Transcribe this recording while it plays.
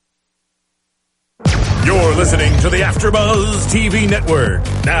You're listening to the AfterBuzz TV Network,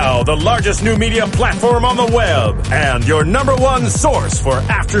 now the largest new media platform on the web, and your number one source for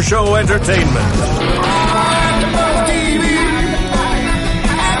after-show entertainment.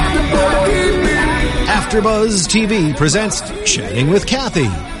 AfterBuzz TV presents Chatting with Kathy.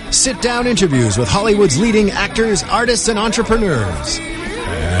 Sit-down interviews with Hollywood's leading actors, artists, and entrepreneurs.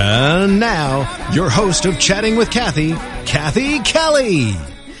 And now, your host of Chatting with Kathy, Kathy Kelly.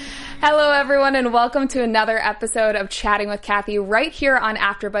 Hello, everyone, and welcome to another episode of Chatting with Kathy right here on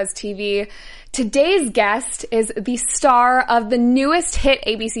AfterBuzz TV. Today's guest is the star of the newest hit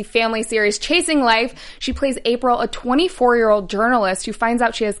ABC family series, Chasing Life. She plays April, a 24-year-old journalist who finds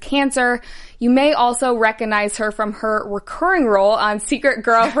out she has cancer. You may also recognize her from her recurring role on Secret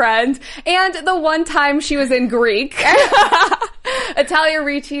Girlfriend and the one time she was in Greek. Italia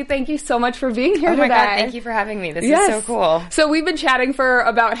Ricci, thank you so much for being here today. Oh my God, thank you for having me. This is so cool. So we've been chatting for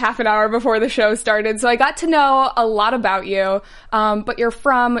about half an hour before the show started, so I got to know a lot about you, but you're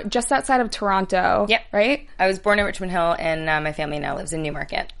from just outside of Toronto, Yep. right? I was born in Richmond Hill, and my family now lives in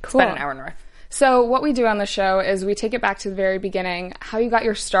Newmarket. Cool. It's about an hour north. So what we do on the show is we take it back to the very beginning, how you got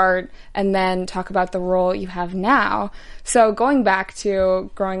your start, and then talk about the role you have now. So going back to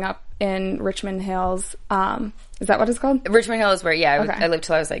growing up in Richmond Hills, is that what it's called? Richmond Hill is where, Okay. I lived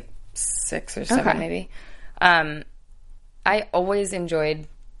till I was like 6 or 7 maybe. I always enjoyed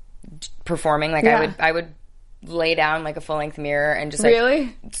performing. Like I would lay down like a full-length mirror and just like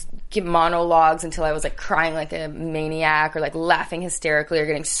give monologues until I was like crying like a maniac or like laughing hysterically or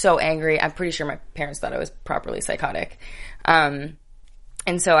getting so angry. I'm pretty sure my parents thought I was properly psychotic. And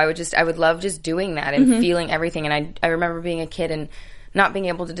so I would love just doing that and feeling everything. And I remember being a kid and not being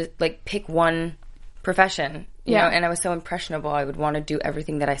able to like pick one profession, you know, and I was so impressionable. I would want to do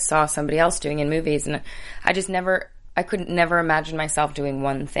everything that I saw somebody else doing in movies. And I couldn't never imagine myself doing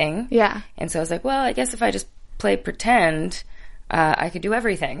one thing. Yeah. And so I was like, well, I guess if I just play pretend, I could do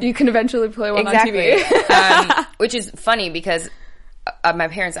everything. You can eventually play one on TV. Which is funny because my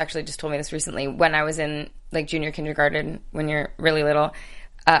parents actually just told me this recently. When I was in like junior kindergarten, when you're really little,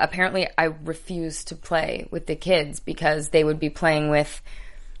 apparently I refused to play with the kids because they would be playing with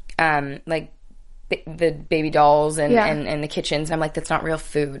like the baby dolls and the kitchens. And I'm like, that's not real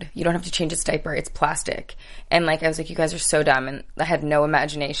food. You don't have to change its diaper. It's plastic. And like, I was like, you guys are so dumb. And I had no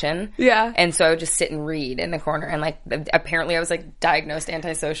imagination. Yeah. And so I would just sit and read in the corner. And like, apparently I was like diagnosed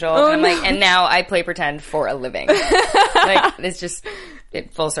antisocial. Oh, and I'm like, and now I play pretend for a living. Like, it's just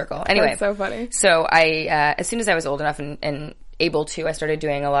full circle. Anyway. That's so funny. So I, as soon as I was old enough and able to, I started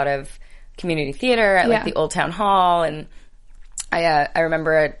doing a lot of community theater at like the Old Town Hall. And I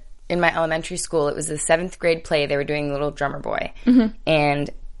remember in my elementary school, it was the 7th grade play. They were doing Little Drummer Boy. And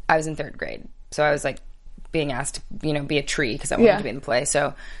I was in 3rd grade. So I was like being asked to, you know, be a tree because I wanted to be in the play.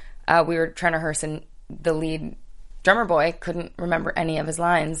 So we were trying to rehearse and the lead drummer boy couldn't remember any of his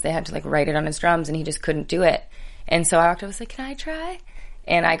lines. They had to like write it on his drums and he just couldn't do it. And so I walked up and was like, can I try?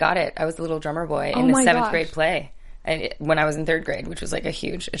 And I got it. I was the Little Drummer Boy in the 7th grade play. And when I was in 3rd grade, which was like a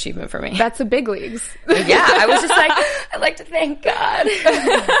huge achievement for me. That's the big leagues. Yeah, I was just like, I'd like to thank God.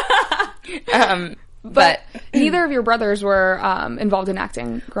 But neither of your brothers were involved in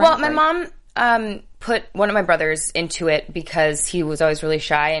acting growing up, my mom put one of my brothers into it because he was always really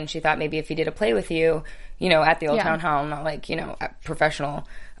shy, and she thought maybe if he did a play with you, you know, at the Old Town Hall, not like, you know, professional,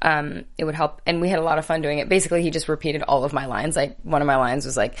 it would help. And we had a lot of fun doing it. Basically, he just repeated all of my lines. Like, one of my lines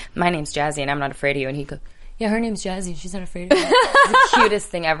was like, my name's Jazzy, and I'm not afraid of you. And he'd go, yeah, her name's Jazzy. She's not afraid of you. It's the cutest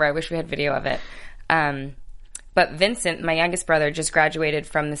thing ever. I wish we had video of it. But Vincent, my youngest brother, just graduated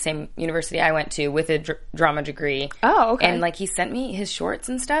from the same university I went to with a drama degree. Oh, okay. And, like, he sent me his shorts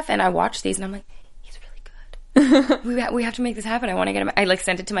and stuff, and I watched these, and I'm like, he's really good. we have to make this happen. I want to get him. I, like,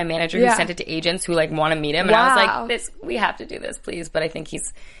 sent it to my manager, who sent it to agents who, like, want to meet him. And I was like, we have to do this, please. But I think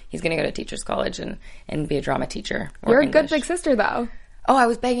he's going to go to teacher's college and be a drama teacher. You're English. A good big sister, though. Oh, I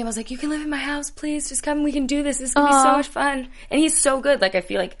was begging him. I was like, you can live in my house, please. Just come. We can do this. This is going to be so much fun. And he's so good. Like, I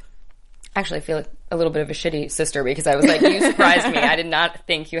feel like a little bit of a shitty sister because I was like, you surprised me. I did not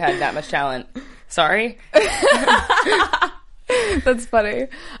think you had that much talent. Sorry. That's funny.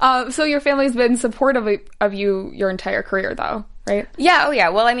 So your family's been supportive of you your entire career, though, right? Yeah. Oh, yeah.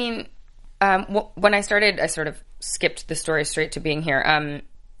 Well, I mean, when I started, I sort of skipped the story straight to being here.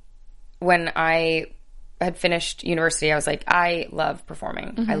 When I had finished university, I was like, I love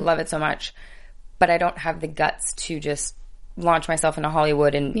performing. I love it so much, but I don't have the guts to just launch myself into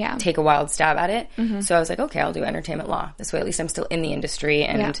Hollywood and take a wild stab at it. So I was like, okay, I'll do entertainment law. This way, at least I'm still in the industry,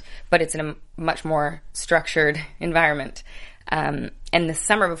 but it's in a much more structured environment. And the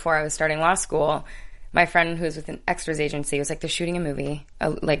summer before I was starting law school, my friend who was with an extras agency was like, they're shooting a movie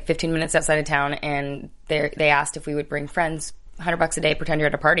like 15 minutes outside of town, and they asked if we would bring friends, $100 a day, pretend you're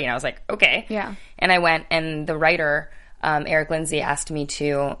at a party. And I was like, okay. Yeah. And I went, and the writer, Eric Lindsay, asked me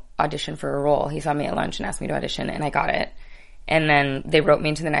to audition for a role. He saw me at lunch and asked me to audition, and I got it. And then they wrote me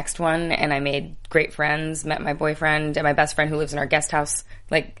into the next one, and I made great friends, met my boyfriend and my best friend who lives in our guest house,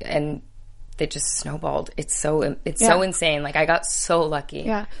 like, and they just snowballed. It's so insane. Like, I got so lucky.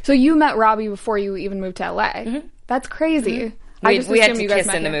 Yeah. So you met Robbie before you even moved to LA. Mm-hmm. That's crazy. Mm-hmm. We had to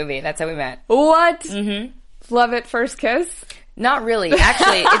kiss in the movie. That's how we met. What? Mm-hmm. Love at first kiss? Not really.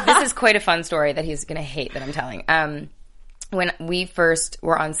 Actually, this is quite a fun story that he's going to hate that I'm telling. When we first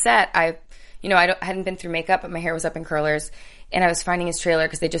were on set, I hadn't been through makeup, but my hair was up in curlers, and I was finding his trailer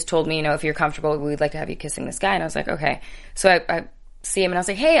because they just told me, if you're comfortable, we'd like to have you kissing this guy. And I was like, okay. So I see him, and I was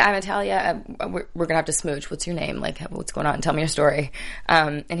like, hey, I'm Natalia. We're going to have to smooch. What's your name? Like, what's going on? Tell me your story.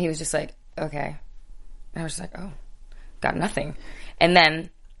 And he was just like, okay. And I was just like, oh, got nothing. And then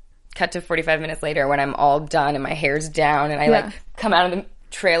cut to 45 minutes later when I'm all done and my hair's down, and I like come out of the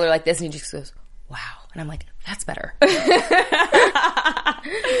trailer like this, and he just goes, wow. And I'm like, that's better.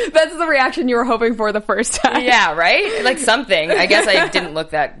 That's the reaction you were hoping for the first time. Yeah, right? Like something. I guess I didn't look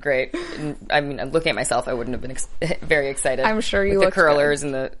that great. I mean, looking at myself, I wouldn't have been very excited. I'm sure you with looked the curlers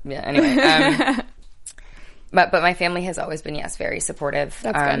good. And the anyway. But my family has always been very supportive.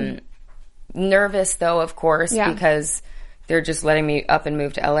 That's good. Nervous though, of course, because they're just letting me up and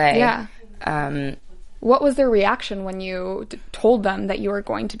move to LA. Yeah. What was their reaction when you told them that you were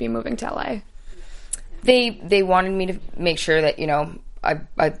going to be moving to LA? They wanted me to make sure that,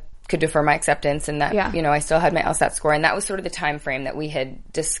 I could defer my acceptance, and that, I still had my LSAT score. And that was sort of the time frame that we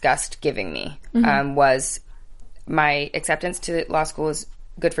had discussed giving me, was my acceptance to law school was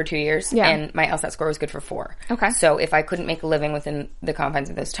good for 2 years, and my LSAT score was good for 4. Okay. So if I couldn't make a living within the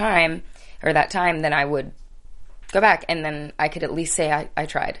confines of that time, then I would go back, and then I could at least say I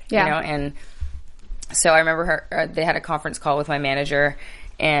tried, And so I remember they had a conference call with my manager,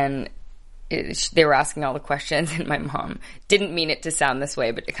 and they were asking all the questions, and my mom didn't mean it to sound this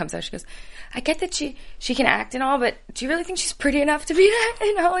way, but it comes out, she goes, I get that she can act and all, but do you really think she's pretty enough to be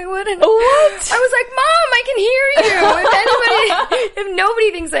in Hollywood? And what? I was like, Mom, I can hear you. If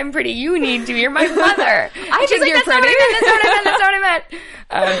nobody thinks I'm pretty, you need to. You're my mother. I think you're pretty. That's not what I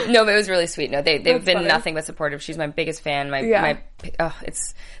meant. No, but it was really sweet. No, they've been funny. Nothing but supportive. She's my biggest fan. There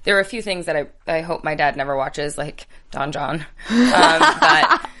are a few things that I hope my dad never watches, like Don John.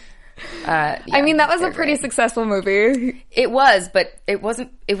 But I mean, that was a pretty successful movie. It was, but it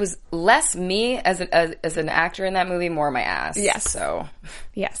wasn't. It was less me as an actor in that movie, more my ass. Yes. So,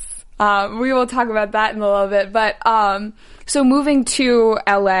 yes. We will talk about that in a little bit. But so moving to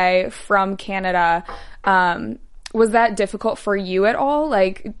LA from Canada, was that difficult for you at all?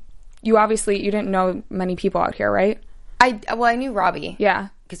 Like, you didn't know many people out here, right? I knew Robbie. Yeah,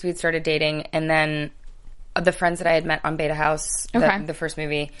 because we had started dating, and then the friends that I had met on Beta House, the first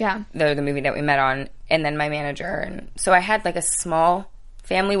movie, the movie that we met on, and then my manager. And so I had like a small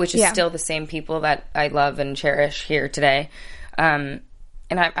family, which is still the same people that I love and cherish here today. And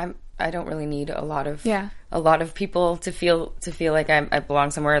I don't really need a lot of people to feel like I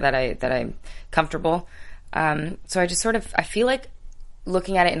belong somewhere, that I'm comfortable. So I just I feel like,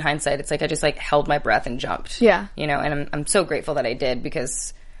 looking at it in hindsight, it's like I just like held my breath and jumped. Yeah. And I'm so grateful that I did,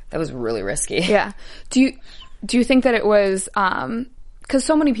 because that was really risky. Yeah. Do you think that it was, because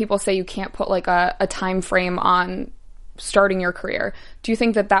so many people say you can't put like a time frame on starting your career. Do you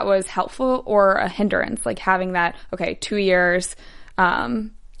think that was helpful or a hindrance? Like having that, 2 years.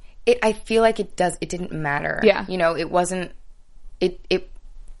 I feel like it didn't matter. Yeah. It wasn't,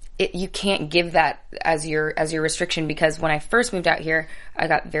 you can't give that as your restriction, because when I first moved out here, I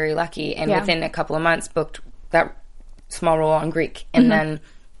got very lucky, and within a couple of months booked that small role on Greek, and then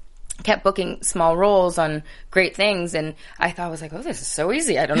kept booking small roles on great things, and I thought, I was like, oh, this is so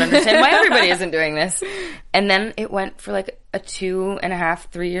easy. I don't understand why everybody isn't doing this. And then it went for like a 2.5,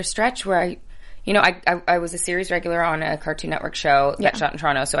 3 year stretch where I was a series regular on a Cartoon Network show that shot in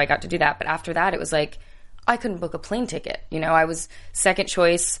Toronto, so I got to do that. But after that, it was like, I couldn't book a plane ticket. I was second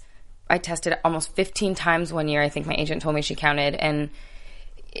choice. I tested almost 15 times one year. I think my agent told me she counted, and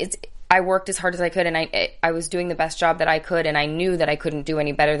I worked as hard as I could, and I was doing the best job that I could, and I knew that I couldn't do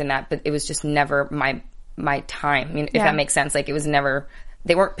any better than that, but it was just never my time. I mean, if that makes sense. Like, it was never,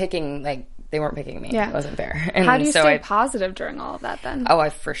 they weren't picking me. Yeah. It wasn't fair. And how do you stay positive during all of that then? Oh, I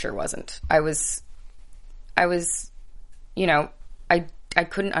for sure wasn't. I was, I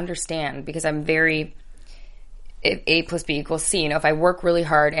couldn't understand, because I'm very, A plus B equals C. If I work really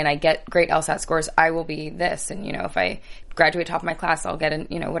hard and I get great LSAT scores, I will be this. And, if I graduate top of my class, I'll get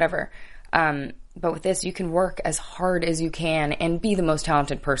whatever. But with this, you can work as hard as you can and be the most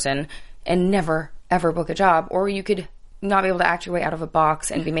talented person and never, ever book a job. Or you could not be able to act your way out of a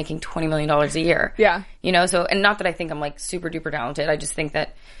box and be making $20 million a year. Yeah. You know, so, and not that I think I'm like super duper talented. I just think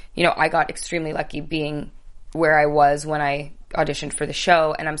that, you know, I got extremely lucky being where I was when I auditioned for the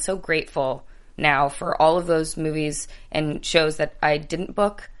show. And I'm so grateful now for all of those movies and shows that I didn't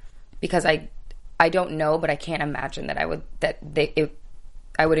book, because I don't know, but I can't imagine that I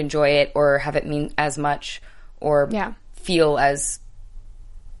would enjoy it or have it mean as much or feel as,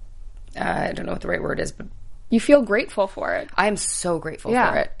 I don't know what the right word is, but you feel grateful for it. I'm so grateful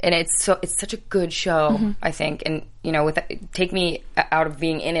for it. And it's such a good show, I think. And, you know, take me out of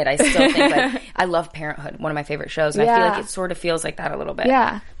being in it, I still think that I love Parenthood, one of my favorite shows. And I feel like it sort of feels like that a little bit.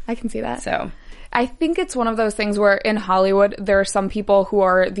 Yeah, I can see that. So I think it's one of those things where in Hollywood, there are some people who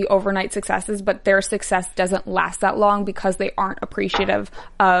are the overnight successes, but their success doesn't last that long because they aren't appreciative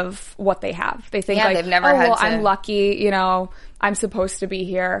of what they have. They think like, they've never had to... I'm lucky, you know, I'm supposed to be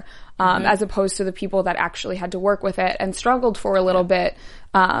here, as opposed to the people that actually had to work with it and struggled for a little bit.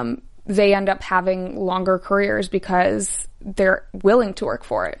 They end up having longer careers because they're willing to work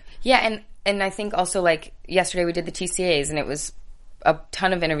for it. Yeah, and I think also, like, yesterday we did the TCAs, and it was a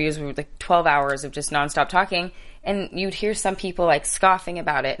ton of interviews. We were like 12 hours of just nonstop talking, and you'd hear some people like scoffing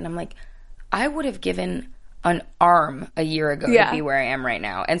about it, and I'm like, I would have given an arm a year ago to be where I am right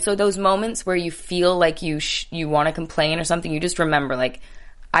now. And so those moments where you feel like you want to complain or something, you just remember, like,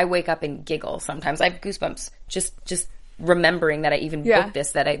 I wake up and giggle sometimes. I have goosebumps just remembering that I even booked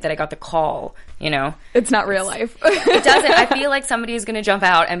this, that I got the call, you know. It's not real life. It doesn't. I feel like somebody is going to jump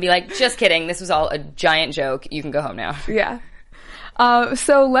out and be like, just kidding, this was all a giant joke, you can go home now. Yeah.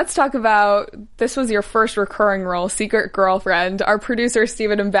 So let's talk about, this was your first recurring role, Secret Girlfriend. Our producer,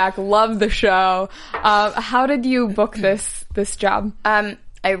 Stephen and Beck, loved the show. How did you book this job? I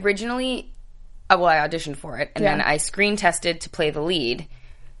originally, I auditioned for it, and then I screen tested to play the lead,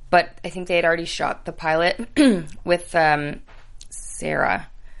 but I think they had already shot the pilot with Sarah,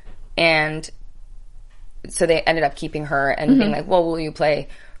 and so they ended up keeping her and being like, well, will you play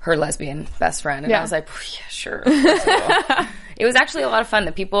her lesbian best friend? And I was like, yeah, sure. It was actually a lot of fun.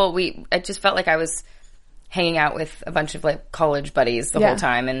 I just felt like I was hanging out with a bunch of like college buddies the whole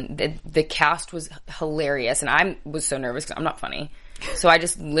time, and the cast was hilarious, and I was so nervous because I'm not funny. So I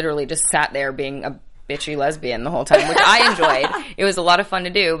just literally just sat there being a bitchy lesbian the whole time, which I enjoyed. It was a lot of fun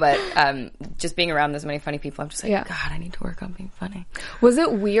to do, but just being around this many funny people, I'm just like, God, I need to work on being funny. Was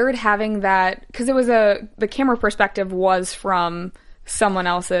it weird having that, because it was the camera perspective was from someone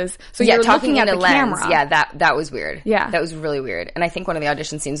else's, so you're looking at the lens. Camera. Yeah, that was weird. Yeah, that was really weird. And I think one of the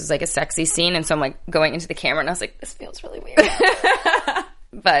audition scenes was like a sexy scene, and so I'm like going into the camera, and I was like, this feels really weird.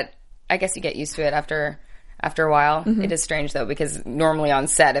 But I guess you get used to it after a while. It is strange though, because normally on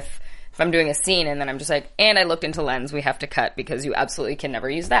set, if I'm doing a scene and then I'm just like, and I looked into lens, we have to cut because you absolutely can never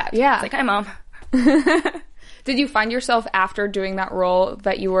use that. Yeah, it's like, hi mom. Did you find yourself after doing that role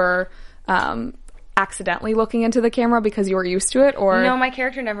that you were accidentally looking into the camera because you were used to it, or no? My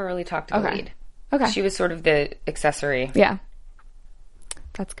character never really talked to the lead. Okay, she was sort of the accessory. Yeah,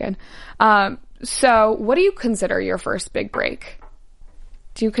 that's good. So what do you consider your first big break?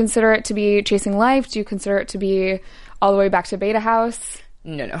 Do you consider it to be Chasing Life? Do you consider it to be All the Way Back to Beta House?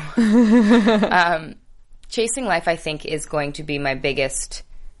 No. Chasing Life, I think, is going to be my biggest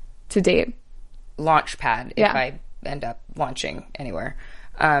to date launch pad if I end up launching anywhere.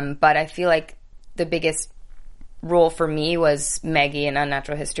 But I feel like the biggest role for me was Maggie in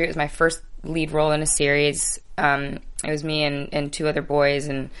Unnatural History. It was my first lead role in a series. It was me and two other boys,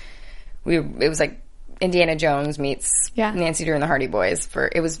 and it was like Indiana Jones meets Nancy Drew and the Hardy Boys.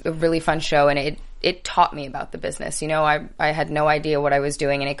 It was a really fun show, and it taught me about the business. You know, I had no idea what I was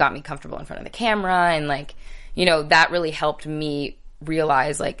doing, and it got me comfortable in front of the camera, and like, you know, that really helped me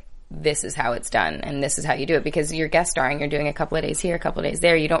realize like, this is how it's done and this is how you do it, because you're guest starring, you're doing a couple of days here, a couple of days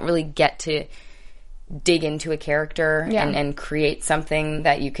there. You don't really get to dig into a character and create something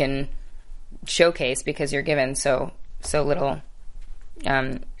that you can showcase because you're given so little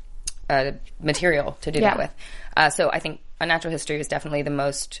material to do that with. So I think Unnatural History is definitely the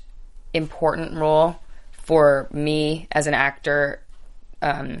most important role for me as an actor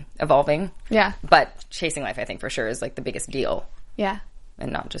evolving. Yeah. But Chasing Life, I think, for sure is like the biggest deal. Yeah.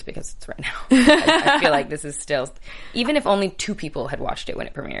 And not just because it's right now. I feel like this is still, even if only 2 people had watched it when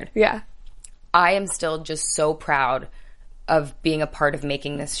it premiered. Yeah. I am still just so proud of being a part of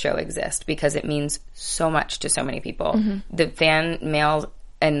making this show exist because it means so much to so many people. Mm-hmm. The fan mail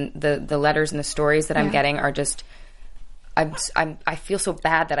and the letters and the stories that I'm getting are just, I feel so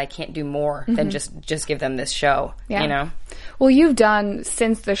bad that I can't do more than just give them this show, you know? Well, you've done,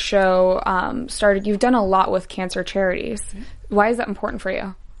 since the show started, you've done a lot with cancer charities. Why is that important for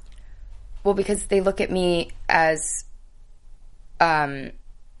you? Well, because they look at me as,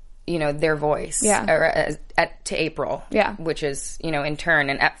 you know, their voice. Or to April. Which is, you know, in turn.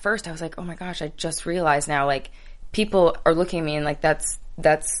 And at first I was like, oh my gosh, I just realized now, like, people are looking at me and like, that's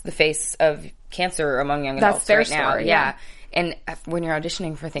the face of cancer among young adults right now. Story, yeah. And when you're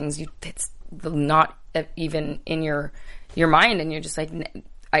auditioning for things, it's not even in your mind, and you're just like,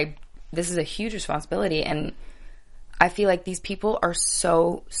 this is a huge responsibility, and I feel like these people are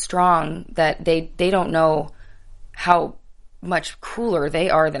so strong that they don't know how much cooler they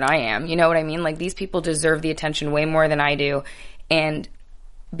are than I am. You know what I mean? Like, these people deserve the attention way more than I do. And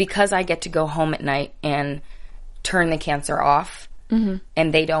because I get to go home at night and turn the cancer off,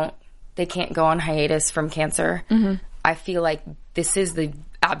 and they can't go on hiatus from cancer, I feel like this is the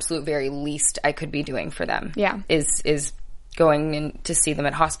absolute very least I could be doing for them. Is going in to see them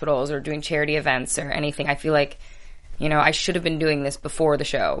at hospitals or doing charity events or anything. I feel like, you know, I should have been doing this before the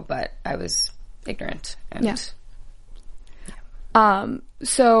show, but I was ignorant.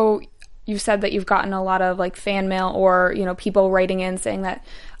 So you've said that you've gotten a lot of like fan mail or, you know, people writing in saying that,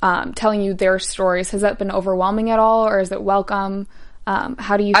 telling you their stories. Has that been overwhelming at all, or is it welcome?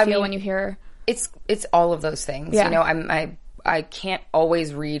 How do you feel when you hear? It's all of those things. You know, I can't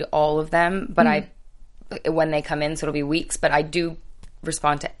always read all of them, but when they come in, so it'll be weeks, but I do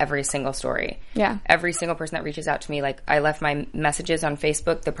respond to every single story. Every single person that reaches out to me, like, I left my messages on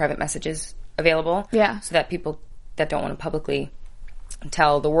Facebook, the private messages available. So that people that don't want to publicly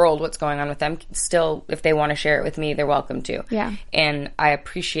tell the world what's going on with them, still, if they want to share it with me, they're welcome to. And I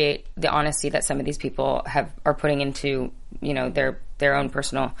appreciate the honesty that some of these people are putting into, you know, their own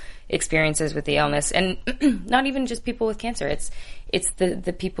personal experiences with the illness, and not even just people with cancer. It's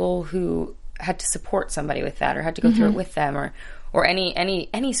the people who had to support somebody with that, or had to go through it with them, or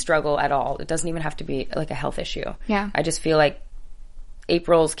any struggle at all. It doesn't even have to be like a health issue. I just feel like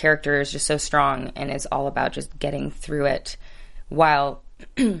April's character is just so strong and is all about just getting through it while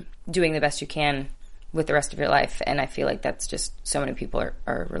doing the best you can with the rest of your life. And I feel like that's just, so many people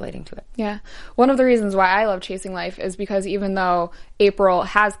are relating to it. One of the reasons why I love Chasing Life is because even though April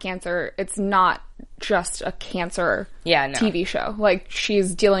has cancer, it's not just a cancer TV show. Like,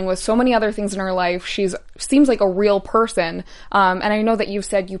 she's dealing with so many other things in her life. Seems like a real person. And I know that you've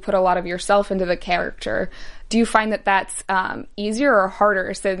said you put a lot of yourself into the character. Do you find that that's easier or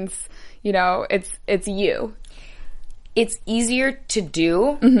harder, since, you know, it's you? It's easier to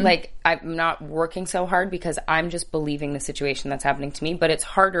do. Like, I'm not working so hard because I'm just believing the situation that's happening to me. But it's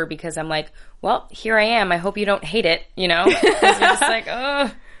harder because I'm like, well, here I am. I hope you don't hate it, you know? Because you're just like,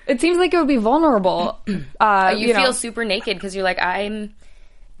 ugh. It seems like it would be vulnerable. You feel super naked because you're like,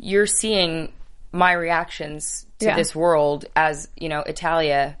 you're seeing my reactions to this world as, you know,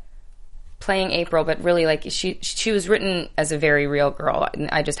 Italia playing April, but really, like, she was written as a very real girl. And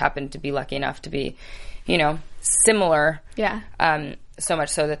I just happened to be lucky enough to be, you know, similar. So much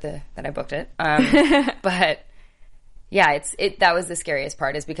so that I booked it. But yeah, that was the scariest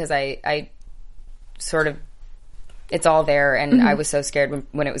part, is because I sort of, it's all there, and I was so scared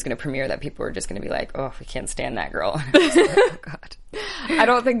when it was going to premiere that people were just going to be like, oh, we can't stand that girl. And I was like, oh God. I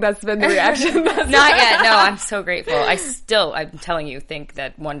don't think that's been the reaction. Not yet. No, I'm so grateful. I'm telling you, think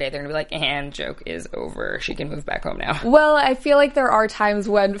that one day they're going to be like, and joke is over. She can move back home now. Well, I feel like there are times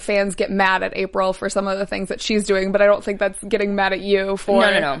when fans get mad at April for some of the things that she's doing, but I don't think that's getting mad at you for...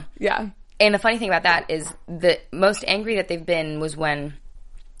 No. Yeah. And the funny thing about that is the most angry that they've been was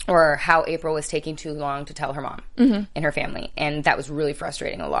or how April was taking too long to tell her mom and her family. And that was really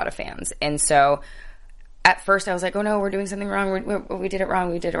frustrating a lot of fans. And so at first I was like, oh no, we're doing something wrong. We did it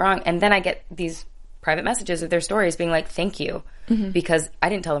wrong. And then I get these private messages of their stories being like, thank you. Because I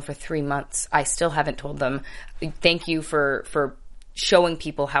didn't tell them for 3 months. I still haven't told them. Thank you for showing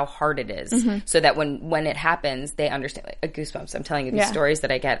people how hard it is, so that when it happens, they understand. Like, goosebumps. I'm telling you, these stories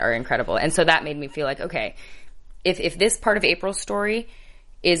that I get are incredible. And so that made me feel like, okay, if this part of April's story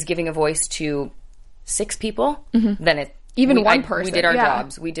is giving a voice to 6 people, then one person. We did our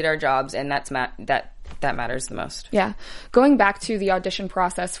jobs. We did our jobs, and that matters the most. Yeah. Going back to the audition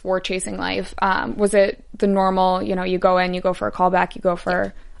process for Chasing Life, was it the normal, you know, you go in, you go for a callback, you go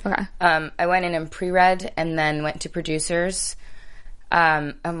for... Okay. I went in and pre-read and then went to producers.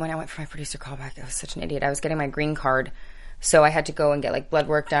 And when I went for my producer callback, I was such an idiot. I was getting my green card, so I had to go and get, like, blood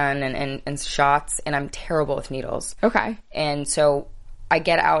work done and shots, and I'm terrible with needles. Okay. And so I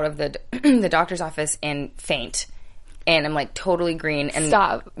get out of the doctor's office and faint, and I'm like totally green. And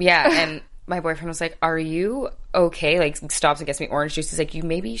stop. Yeah, and my boyfriend was like, "Are you okay, like stops and gets me orange juice. He's like, you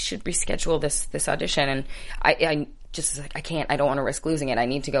maybe should reschedule this audition. And I just was like, I can't, I don't want to risk losing it. I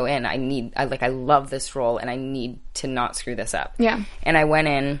need to go in. I love this role and I need to not screw this up. Yeah. And I went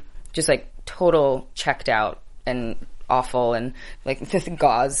in just like total checked out and awful and like the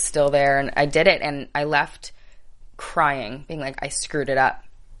gauze still there. And I did it and I left crying, being like, I screwed it up.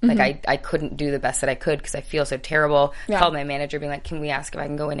 Like, I couldn't do the best that I could because I feel so terrible. Yeah. Called my manager being like, can we ask if I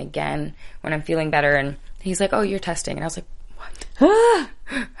can go in again when I'm feeling better? And he's like, oh, you're testing. And I was like, what?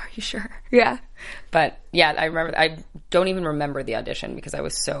 Are you sure? Yeah. But, yeah, I don't even remember the audition because I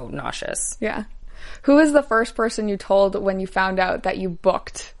was so nauseous. Yeah. Who was the first person you told when you found out that you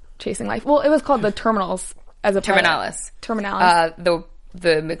booked Chasing Life? Well, it was called the Terminals as a Terminalis. Terminalis.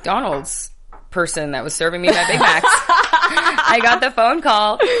 The McDonald's person that was serving me my Big Macs. I got the phone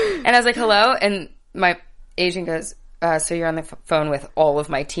call and I was like, hello. And my agent goes, so you're on the phone with all of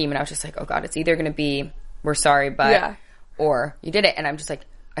my team. And I was just like, oh God, it's either going to be, we're sorry, but, or you did it. And I'm just like,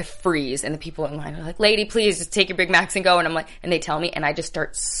 I freeze. And the people in line are like, lady, please just take your Big Macs and go. And I'm like, and they tell me, and I just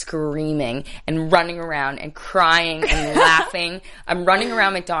start screaming and running around and crying and laughing. I'm running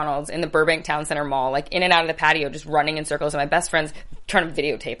around McDonald's in the Burbank Town Center Mall, like in and out of the patio, just running in circles. And my best friend's trying to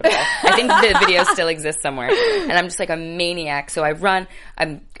videotape it all. I think the video still exists somewhere. And I'm just like a maniac. So I run,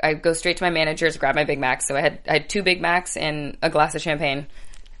 I go straight to my manager's, grab my Big Macs. So I had 2 Big Macs and a glass of champagne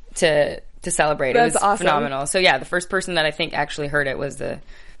to celebrate. That's it was awesome. Phenomenal. So yeah, the first person that I think actually heard it was the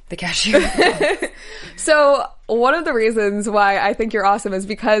cashier. So one of the reasons why I think you're awesome is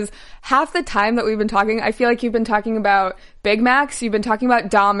because half the time that we've been talking, I feel like you've been talking about Big Macs, you've been talking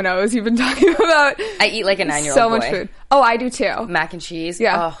about Domino's, you've been talking about... I eat like a 9-year-old so boy. much food. Oh, I do too. Mac and cheese.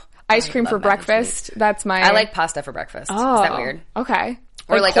 Yeah. Oh, ice cream for breakfast. That's my... I like pasta for breakfast. Oh, is that weird? Okay.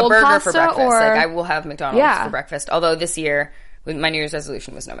 Or like a burger for breakfast. Or... Like I will have McDonald's for breakfast. Although this year, my New Year's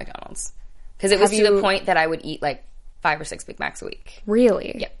resolution was no McDonald's. Because it was to the point that I would eat like 5 or 6 Big Macs a week.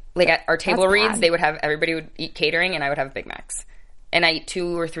 Really? Yeah. Like at our table reads, everybody would eat catering and I would have Big Macs. And I eat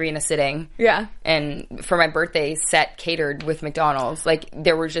 2 or 3 in a sitting. Yeah. And for my birthday, set catered with McDonald's. Like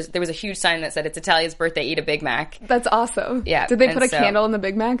there was a huge sign that said, it's Italia's birthday, eat a Big Mac. That's awesome. Yeah. Did they put a candle in the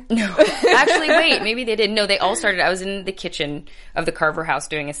Big Mac? No. Actually, wait, maybe they did. No, they all started, I was in the kitchen of the Carver house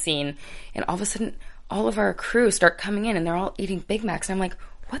doing a scene. And all of a sudden, all of our crew start coming in and they're all eating Big Macs. And I'm like,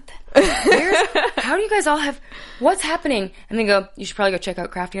 what the? How do you guys all have, what's happening? And they go, you should probably go check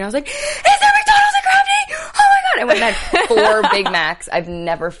out Crafty. And I was like, is there McDonald's at Crafty? Oh my God. I went and had 4 Big Macs. I've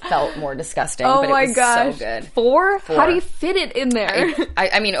never felt more disgusting. Oh but my it was gosh. So good. 4? How do you fit it in there?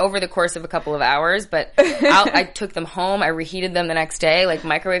 I mean, over the course of a couple of hours, but I took them home. I reheated them the next day. Like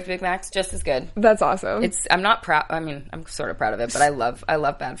microwave Big Macs, just as good. That's awesome. I'm not proud. I mean, I'm sort of proud of it, but I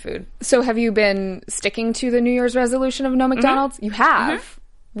love bad food. So have you been sticking to the New Year's resolution of no McDonald's? You have? Mm-hmm.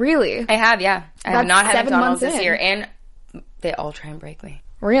 Really? I have, yeah. I have not had McDonald's this year, and they all try and break me.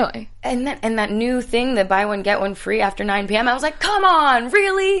 Really? And that new thing, the buy one get one free after 9 p.m. I was like, come on,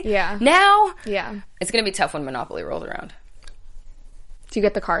 really? Yeah. Now? Yeah. It's gonna be tough when Monopoly rolls around. Do you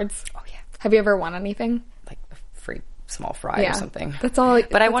get the cards? Oh yeah. Have you ever won anything? Like a free small fry or something. That's all.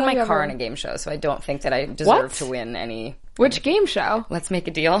 But I won my car in a game show, so I don't think that I deserve to win any. Which game show? Let's Make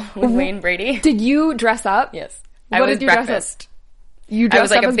a Deal with Wayne Brady. Did you dress up? Yes. What did you dress up? I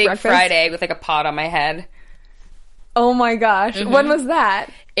was like a big fried egg with like a pot on my head. Oh my gosh. Mm-hmm. When was that?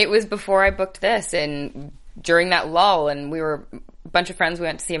 It was before I booked this and during that lull, and we were a bunch of friends, we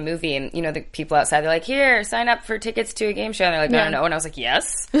went to see a movie, and you know, the people outside, they're like, here, sign up for tickets to a game show. And they're like, no. And I was like,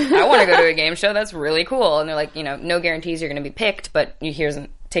 yes, I want to go to a game show. That's really cool. And they're like, you know, no guarantees you're going to be picked, but here's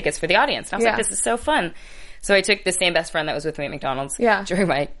tickets for the audience. And I was like, this is so fun. So I took the same best friend that was with me at McDonald's during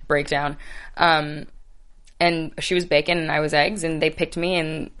my breakdown. And she was bacon and I was eggs, and they picked me,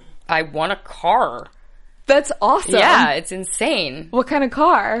 and I won a car. That's awesome. Yeah, it's insane. What kind of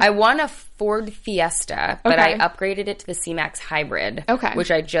car? I won a Ford Fiesta, but I upgraded it to the C-Max Hybrid, which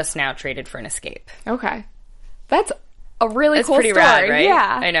I just now traded for an Escape. Okay. That's a really cool pretty story. Rad, right?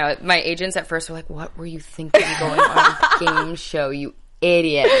 Yeah. I know. My agents at first were like, what were you thinking going on a game show, you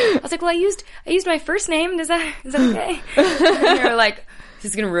idiot? I was like, well, I used my first name. Is that okay? And they were like,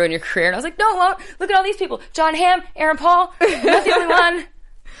 this is going to ruin your career. And I was like, no, it won't. Look at all these people. John Hamm, Aaron Paul. I'm not the only one.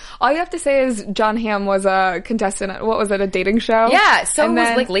 All you have to say is John Hamm was a contestant at, what was it, a dating show? Yeah, so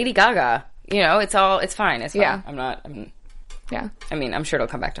was like Lady Gaga. You know, it's fine. It's fine. Yeah. I mean, I'm sure it'll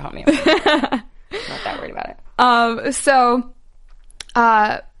come back to haunt me. I'm not that worried about it. So,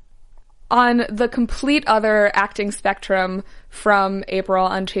 on the complete other acting spectrum from April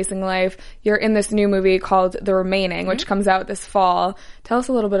on Chasing Life, you're in this new movie called The Remaining, which comes out this fall. Tell us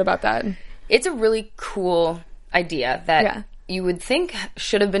a little bit about that. It's a really cool idea that you would think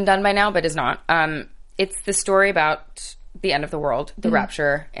should have been done by now, but is not. it's the story about the end of the world, the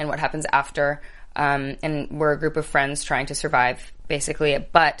rapture, and what happens after. And we're a group of friends trying to survive, basically.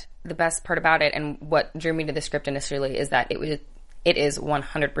 But the best part about it, and what drew me to the script initially, is that it is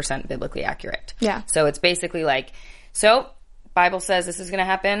 100% biblically accurate. Yeah. So it's basically like, so Bible says this is going to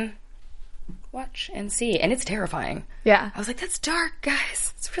happen. Watch and see. And it's terrifying. Yeah. I was like, that's dark,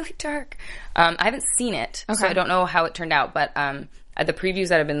 guys. It's really dark. I haven't seen it, okay. so I don't know how it turned out. But the previews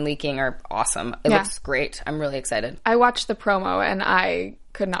that have been leaking are awesome. It looks great. I'm really excited. I watched the promo, and I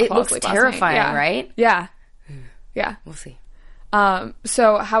could not fall asleep. It looks terrifying, right? Yeah. Yeah. We'll see.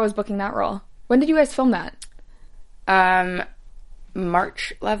 So how was booking that role? When did you guys film that?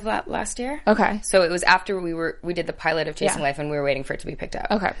 March of last year. Okay. So it was after we did the pilot of Chasing Life, and we were waiting for it to be picked up.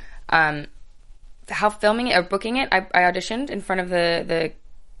 Okay. How filming it or booking it, I auditioned in front of the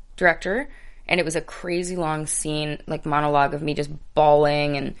director, and it was a crazy long scene, like monologue of me just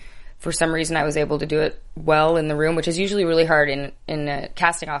bawling, and for some reason I was able to do it well in the room, which is usually really hard in a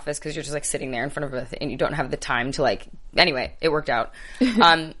casting office because you're just like sitting there in front of and you don't have the time to anyway, it worked out.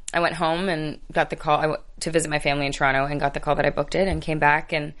 I went home and got the call. I went to visit my family in Toronto and got the call that I booked it, and came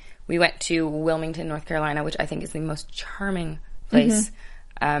back, and we went to Wilmington, North Carolina, which I think is the most charming place,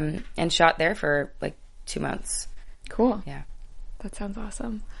 and shot there for 2 months. Cool. Yeah. That sounds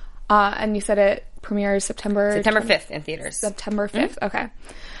awesome. And you said it premieres September 5th in theaters. September 5th. Mm-hmm. Okay.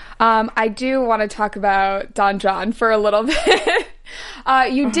 I do want to talk about Don John for a little bit.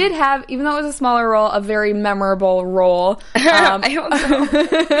 You did have, even though it was a smaller role, a very memorable role. I hope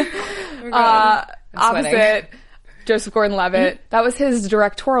so. Opposite Joseph Gordon-Levitt. That was his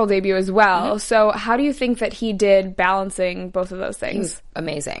directorial debut as well. So how do you think that he did balancing both of those things? He was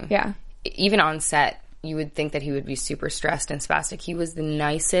amazing. Yeah. Even on set, you would think that he would be super stressed and spastic. He was the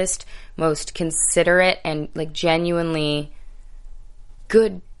nicest, most considerate, and genuinely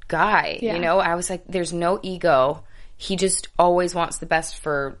good guy. Yeah. I was like, there's no ego. He just always wants the best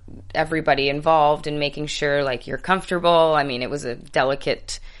for everybody involved, and making sure you're comfortable. I mean, it was a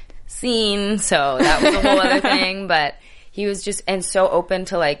delicate scene, so that was a whole other thing, but he was just, and so open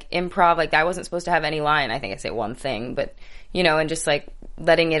to improv. I wasn't supposed to have any line. I think I say one thing, but and just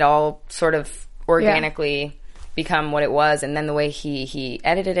letting it all sort of organically become what it was. And then the way he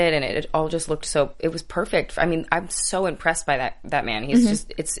edited it, and it all just looked so, it was perfect. I mean, I'm so impressed by that man. He's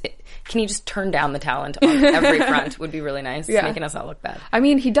just, can you just turn down the talent on every front? Would be really nice. Yeah. Making us all look bad. I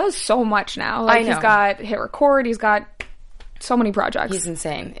mean, he does so much now. I know. He's got Hit Record. He's got so many projects. He's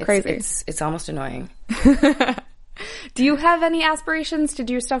insane. It's crazy. It's almost annoying. Do you have any aspirations to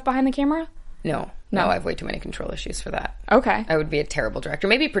do stuff behind the camera? No, I have way too many control issues for that. Okay. I would be a terrible director.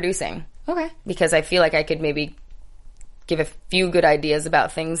 Maybe producing. Okay. Because I feel like I could maybe give a few good ideas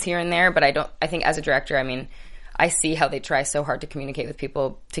about things here and there, but I think as a director, I mean, I see how they try so hard to communicate with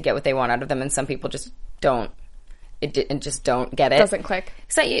people to get what they want out of them, and some people just don't. It just don't get it. Doesn't click.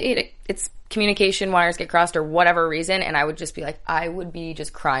 So it's communication wires get crossed or whatever reason, and I would just be I would be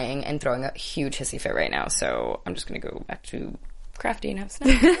just crying and throwing a huge hissy fit right now. So I'm just going to go back to crafty and have a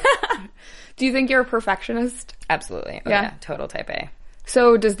snack. Do you think you're a perfectionist? Absolutely. Oh, yeah. Total type A.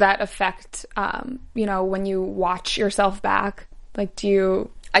 So does that affect, when you watch yourself back? Do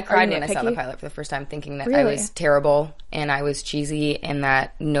you... I cried when I saw the pilot for the first time, thinking that I was terrible and I was cheesy and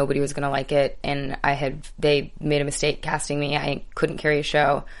that nobody was going to like it, and they made a mistake casting me. I couldn't carry a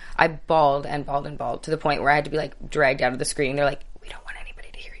show. I bawled and bawled and bawled to the point where I had to be dragged out of the screen. They're like, we don't want anybody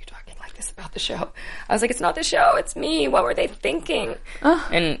to hear you talking like this about the show. I was like, it's not the show, it's me. What were they thinking?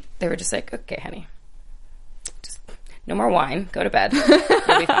 And they were just like, okay, honey, just no more wine. Go to bed.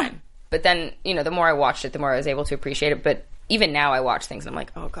 You'll be fine. But then, the more I watched it, the more I was able to appreciate it. But even now I watch things and I'm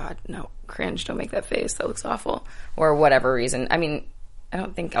like, oh God, no, cringe, don't make that face. That looks awful. Or whatever reason. I mean, I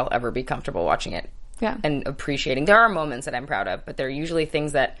don't think I'll ever be comfortable watching it and appreciating. There are moments that I'm proud of, but they're usually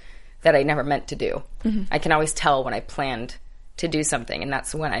things that I never meant to do. Mm-hmm. I can always tell when I planned to do something, and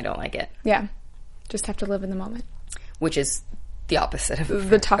that's when I don't like it. Yeah. Just have to live in the moment. Which is the opposite of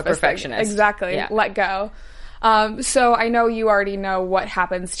the toughest a perfectionist. Thing. Exactly. Yeah. Let go. So I know you already know what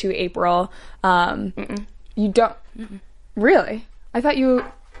happens to April. You don't... Mm-mm. Really? I thought you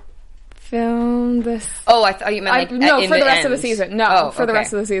filmed this... Oh, I thought you meant no, for the rest of the season. No, for the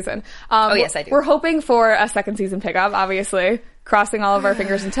rest of the season. Yes, I do. We're hoping for a second season pickup, obviously. Crossing all of our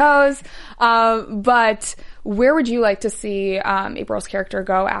fingers and toes. But where would you like to see April's character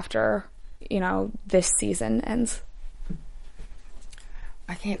go after, this season ends?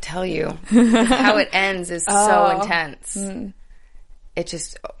 I can't tell you. How it ends is so intense. Mm. It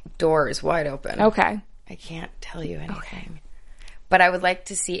just... doors wide open. Okay. I can't tell you anything. Okay. But I would like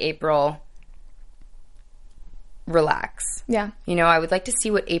to see April relax. Yeah. I would like to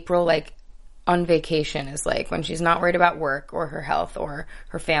see what April, on vacation is like, when she's not worried about work or her health or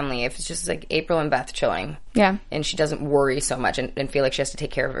her family. If it's just like April and Beth chilling. Yeah. And she doesn't worry so much and feel like she has to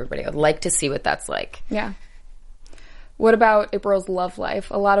take care of everybody. I would like to see what that's like. Yeah. What about April's love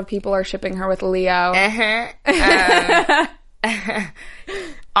life? A lot of people are shipping her with Leo.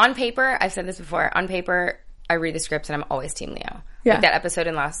 On paper, I've said this before, on paper, I read the scripts and I'm always Team Leo. Yeah. Like that episode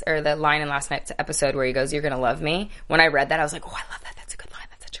the line in last night's episode where he goes, "You're gonna love me." When I read that, I was like, oh, I love that. That's a good line.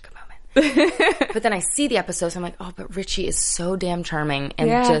 That's such a good moment. But then I see the episodes, I'm like, oh, but Richie is so damn charming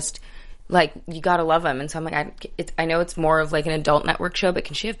and just like, you gotta love him. And so I'm like, I know it's more of like an adult network show, but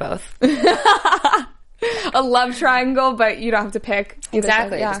can she have both? A love triangle, but you don't have to pick.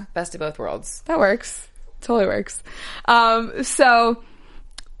 Exactly. Just best of both worlds. That works. Totally works. So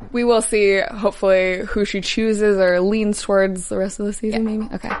we will see, hopefully, who she chooses or leans towards the rest of the season, maybe?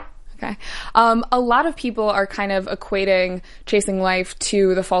 Okay. A lot of people are kind of equating Chasing Life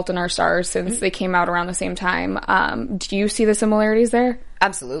to The Fault in Our Stars since they came out around the same time. Do you see the similarities there?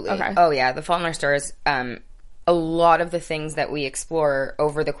 Absolutely. Okay. Oh, yeah. The Fault in Our Stars, a lot of the things that we explore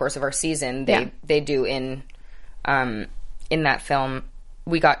over the course of our season, they do in that film.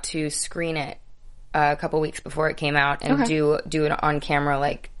 We got to screen it a couple weeks before it came out and do it on camera,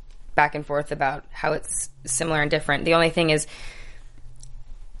 like back and forth about how it's similar and different. The only thing is,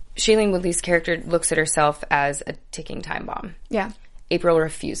 Shailene Woodley's character looks at herself as a ticking time bomb. Yeah. April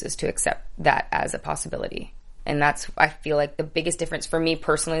refuses to accept that as a possibility. And that's, I feel like, the biggest difference for me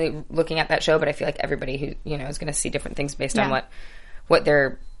personally looking at that show, but I feel like everybody who, you know, is going to see different things based on what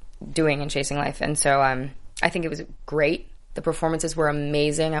they're doing in Chasing Life. And so I think it was great. The performances were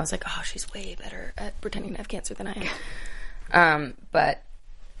amazing. I was like, oh, she's way better at pretending to have cancer than I am. But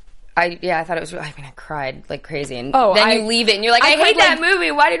I thought it was really, I mean, I cried like crazy. And then you leave it and you're like, I hate that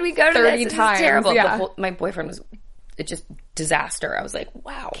movie. Why did we go to 30 this? times. This is terrible. Yeah. My boyfriend was, it just disaster. I was like,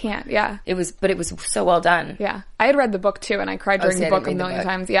 wow. Yeah. It was so well done. Yeah. I had read the book too and I cried during the book a million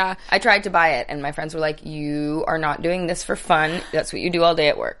times. Yeah. I tried to buy it and my friends were like, you are not doing this for fun. That's what you do all day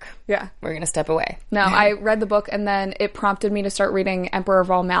at work. Yeah. We're going to step away. No, I read the book and then it prompted me to start reading Emperor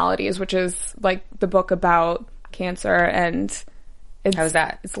of All Maladies, which is like the book about cancer, and how's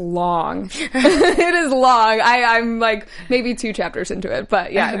that? It's long. It is long. I'm like maybe 2 chapters into it,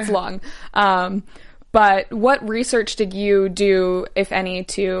 but yeah, it's long. But what research did you do, if any,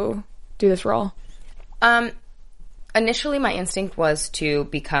 to do this role? Initially, my instinct was to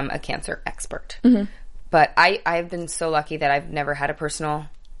become a cancer expert. Mm-hmm. But I've been so lucky that I've never had a personal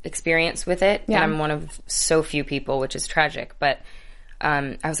experience with it. Yeah. And I'm one of so few people, which is tragic. But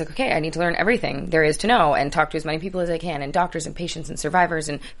I was like, okay, I need to learn everything there is to know and talk to as many people as I can, and doctors and patients and survivors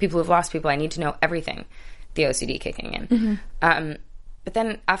and people who've lost people. I need to know everything. The OCD kicking in. Mm-hmm. But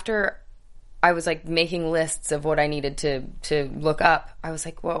then after I was like making lists of what I needed to look up, I was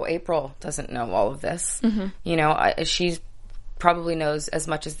like, whoa, April doesn't know all of this. Mm-hmm. You know, she probably knows as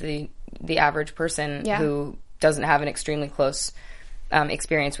much as the average person who doesn't have an extremely close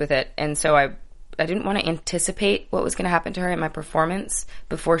experience with it. And so I didn't want to anticipate what was going to happen to her in my performance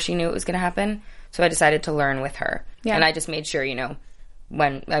before she knew it was going to happen. So I decided to learn with her. Yeah. And I just made sure, you know,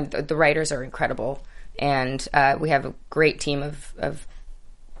 when the writers are incredible, and we have a great team of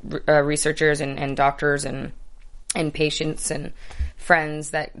researchers and doctors and patients and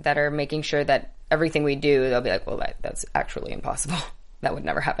friends that are making sure that everything we do, they'll be like, well, that's actually impossible. That would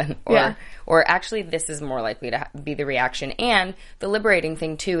never happen. Or actually, this is more likely to be the reaction. And the liberating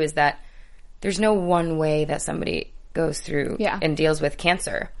thing, too, is that there's no one way that somebody goes through and deals with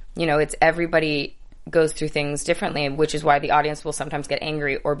cancer. You know, it's everybody goes through things differently, which is why the audience will sometimes get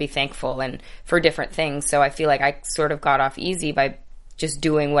angry or be thankful and for different things. So I feel like I sort of got off easy by just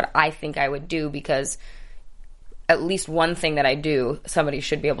doing what I think I would do, because at least one thing that I do, somebody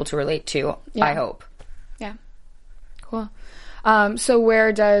should be able to relate to, I hope. Yeah. Cool. So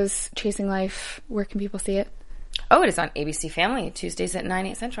where does Chasing Life, where can people see it? Oh, it is on ABC Family, Tuesdays at 9,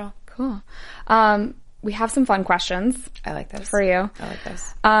 8 Central. Cool. We have some fun questions. I like those. For you. I like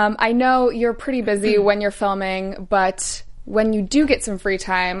those. I know you're pretty busy when you're filming, but when you do get some free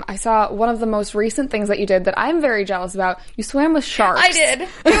time, I saw one of the most recent things that you did that I'm very jealous about. You swam with sharks. I did. It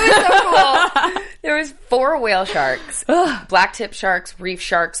was so cool. There was 4 whale sharks, blacktip sharks, reef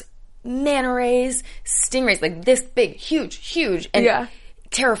sharks, manta rays, stingrays, like this big, huge, and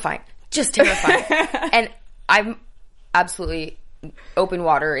terrifying. Just terrifying. And I'm absolutely... open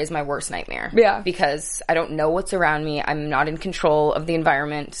water is my worst nightmare. Yeah. Because I don't know what's around me. I'm not in control of the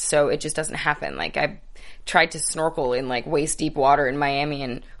environment, so it just doesn't happen. Like, I tried to snorkel in, like, waist deep water in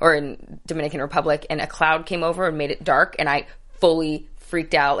Miami or in Dominican Republic, and a cloud came over and made it dark, and I fully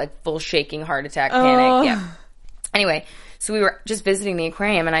freaked out, like, full shaking, heart attack, panic. Yeah. Anyway, So we were just visiting the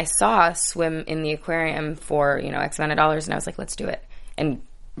aquarium, and I saw us swim in the aquarium for, X amount of dollars, and I was like, let's do it. And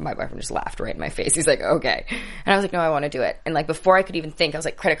my boyfriend just laughed right in my face. He's like, okay. And I was like, no, I want to do it. And like, before I could even think, I was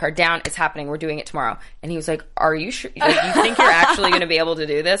like, credit card down, it's happening, we're doing it tomorrow. And he was like, are you sure? Like, you think you're actually going to be able to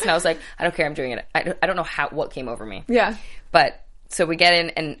do this? And I was like, I don't care, I'm doing it. I don't know what came over me. Yeah. But so we get in,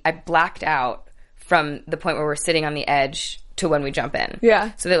 and I blacked out from the point where we're sitting on the edge to when we jump in.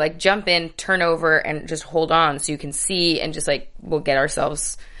 Yeah. So they like jump in, turn over, and just hold on so you can see, and just like we'll get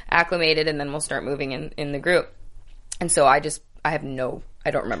ourselves acclimated, and then we'll start moving in the group. And so I don't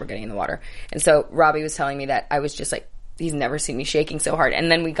remember getting in the water. And so Robbie was telling me that I was just like, he's never seen me shaking so hard. And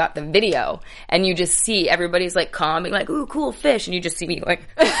then we got the video, and you just see everybody's like calm, being like, ooh, cool fish. And you just see me like,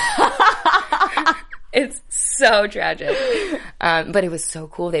 it's so tragic. But it was so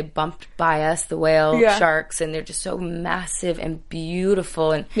cool. They bumped by us, the whale sharks, and they're just so massive and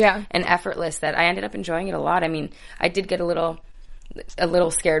beautiful and effortless that I ended up enjoying it a lot. I mean, I did get a little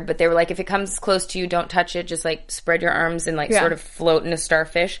scared, but they were like, if it comes close to you, don't touch it, just like spread your arms and like sort of float in a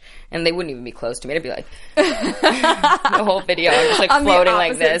starfish. And they wouldn't even be close to me. It'd be like the whole video, I'm just like on floating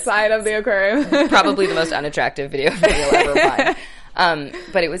like this. Side of the aquarium. Probably the most unattractive video you'll ever find.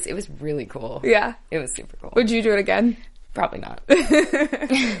 But it was really cool. Yeah. It was super cool. Would you do it again? Probably not.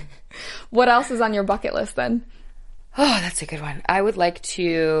 What else is on your bucket list then? Oh, that's a good one. I would like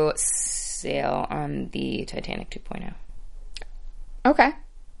to sail on the Titanic 2.0. Okay. Is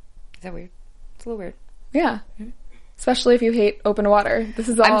that weird? It's a little weird. Yeah. Mm-hmm. Especially if you hate open water. This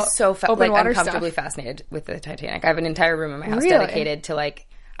is all I'm so open water I'm comfortably stuff. fascinated with the Titanic. I have an entire room in my house Really? dedicated to like,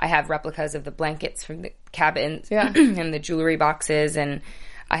 I have replicas of the blankets from the cabins and the jewelry boxes, and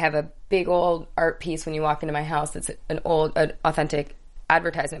I have a big old art piece when you walk into my house that's an authentic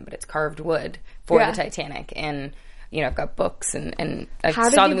advertisement, but it's carved wood for the Titanic. And I've got books, and I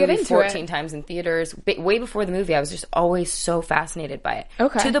saw the movie 14 times in theaters. Way before the movie, I was just always so fascinated by it.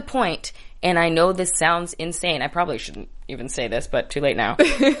 Okay. To the point, and I know this sounds insane, I probably shouldn't even say this, but too late now.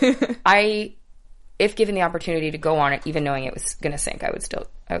 If given the opportunity to go on it, even knowing it was going to sink, I would still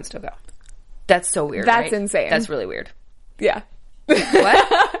go. That's so weird. That's right? insane. That's really weird. Yeah.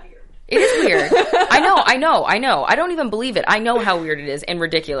 What? It is weird. I know. I don't even believe it. I know how weird it is and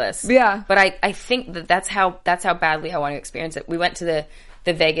ridiculous. Yeah. But I think that's how badly I want to experience it. We went to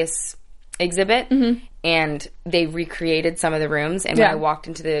the Vegas exhibit, and they recreated some of the rooms. And when I walked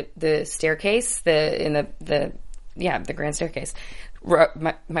into the staircase, the grand staircase,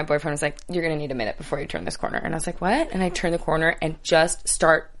 my boyfriend was like, "You're going to need a minute before you turn this corner." And I was like, "What?" And I turned the corner and just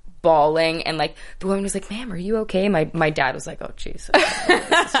start bawling, and like the woman was like, "Ma'am, are you okay?" My dad was like, "Oh jeez,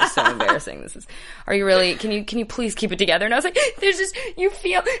 this is just so embarrassing. Are you really, can you please keep it together?" And I was like, "There's just, you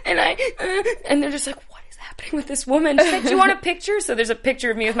feel," and and they're just like, "What is happening with this woman?" She's like, "Do you want a picture?" So there's a picture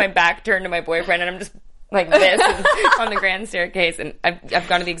of me with my back turned to my boyfriend, and I'm just like this on the grand staircase. And I've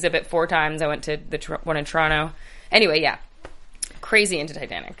gone to the exhibit 4 times. I went to the one in Toronto. Anyway, yeah, crazy into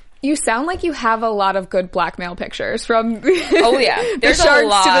Titanic. You sound like you have a lot of good blackmail pictures from oh yeah, there's the sharks a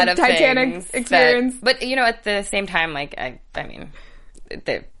lot to the of Titanic experience. But at the same time, like I mean,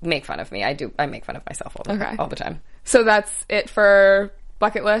 they make fun of me. I make fun of myself all the time. So that's it for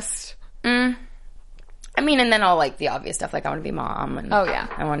bucket list. I mean, and then all like the obvious stuff, like I want to be mom, and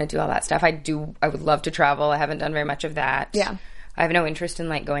I want to do all that stuff. I would love to travel. I haven't done very much of that. Yeah, I have no interest in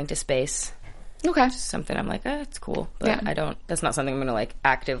like going to space. Okay. It's something I'm like, it's cool. But that's not something I'm going to like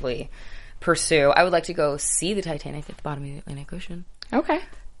actively pursue. I would like to go see the Titanic at the bottom of the Atlantic Ocean. Okay.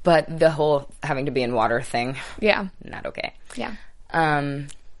 But the whole having to be in water thing. Yeah. Not okay. Yeah.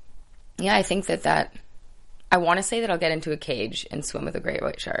 I think that I want to say that I'll get into a cage and swim with a great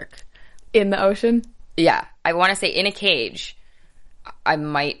white shark. In the ocean? Yeah. I want to say in a cage. I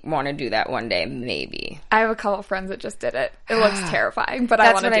might want to do that one day, maybe. I have a couple of friends that just did it. It looks terrifying, but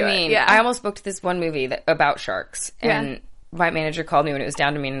I want to do it. That's what I mean. Yeah. I almost booked this one movie about sharks, and my manager called me when it was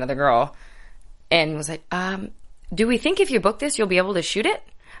down to me and another girl, and was like, do we think if you book this, you'll be able to shoot it?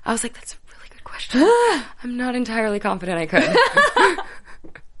 I was like, that's a really good question. I'm not entirely confident I could.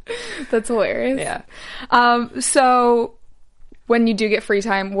 That's hilarious. Yeah. So when you do get free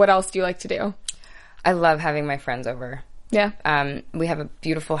time, what else do you like to do? I love having my friends over. Yeah. We have a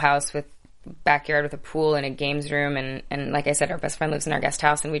beautiful house with backyard with a pool and a games room, and like I said, our best friend lives in our guest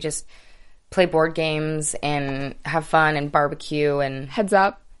house, and we just play board games and have fun and barbecue and Heads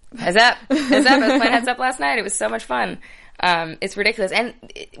Up. Heads Up. I was playing Heads Up last night. It was so much fun. It's ridiculous. And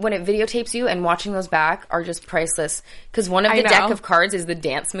when it videotapes you, and watching those back are just priceless, because one of the deck of cards is the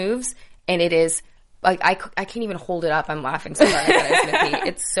dance moves, and it is like I can't even hold it up. I'm laughing so hard. I thought I was going to pee.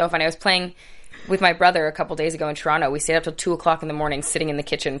 It's so funny. I was playing with my brother a couple days ago in Toronto. We stayed up till 2:00 in the morning sitting in the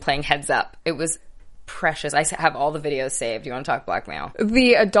kitchen playing Heads Up. It was precious. I have all the videos saved. You want to talk blackmail?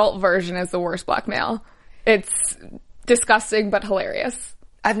 The adult version is the worst blackmail. It's disgusting but hilarious.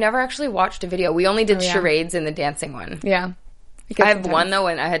 I've never actually watched a video. We only did charades in the dancing one. Yeah. I have one, though,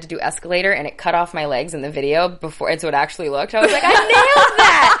 when I had to do escalator, and it cut off my legs in the video before, and so it actually looked. I was like, I nailed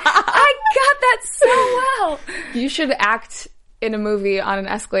that! I got that so well! You should act in a movie on an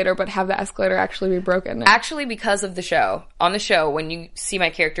escalator, but have the escalator actually be broken. Actually, because of the show. On the show, when you see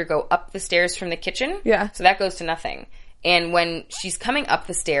my character go up the stairs from the kitchen, so that goes to nothing. And when she's coming up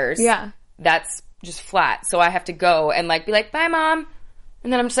the stairs, that's just flat. So I have to go and, like, be like, bye, Mom.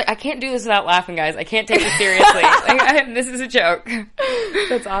 And then I'm just like, I can't do this without laughing, guys. I can't take this seriously. This is a joke.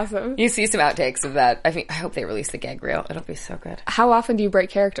 That's awesome. You see some outtakes of that. I hope they release the gag reel. It'll be so good. How often do you break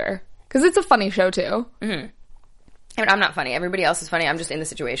character? Because it's a funny show, too. Mm-hmm. I mean, I'm not funny. Everybody else is funny. I'm just in the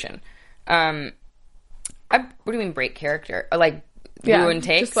situation. What do you mean break character? Or, like, ruin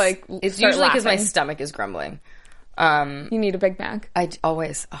takes? Just, like, it's usually because my stomach is grumbling. You need a Big Mac. I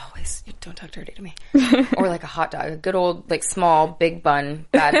always, don't talk dirty to me. Or like a hot dog, a good old, like, small, big bun,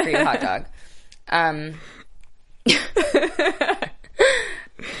 bad for you hot dog.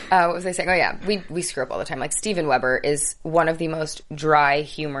 What was I saying? Oh yeah, we screw up all the time. Like, Steven Weber is one of the most dry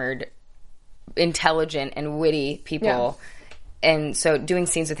humored, intelligent, and witty people. And so doing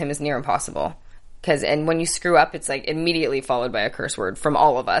scenes with him is near impossible. And when you screw up, it's like immediately followed by a curse word from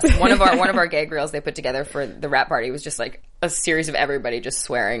all of us. One of our gag reels they put together for the rap party was just like a series of everybody just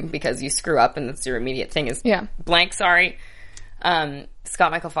swearing because you screw up and that's your immediate thing is blank sorry. Scott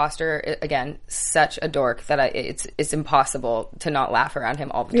Michael Foster, again, such a dork that it's impossible to not laugh around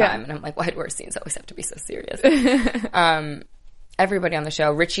him all the time. And I'm like, why do our scenes always have to be so serious? Everybody on the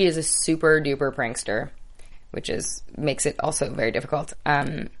show, Richie is a super duper prankster, which makes it also very difficult.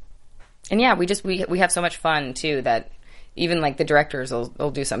 And yeah, we have so much fun too that even like the directors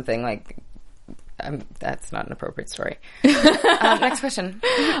will do something like that's not an appropriate story. Next question.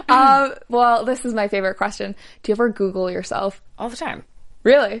 Well, this is my favorite question. Do you ever Google yourself? All the time.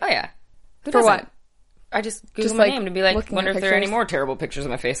 Really? Oh yeah. For what? I just Google my name to be like, wonder if there are any more terrible pictures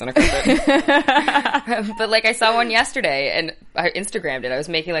of my face on a carpet. But like I saw one yesterday and I Instagrammed it. I was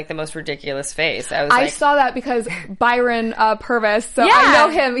making like the most ridiculous face. I saw that because Byron Purvis, so I know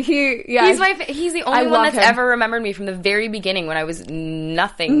him. He's the only one that's ever remembered me from the very beginning when I was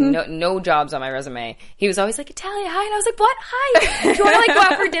nothing, no jobs on my resume. He was always like, Italia, hi. And I was like, what? Hi. Do you want to like go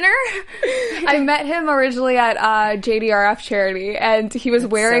out for dinner? I met him originally at JDRF charity and he was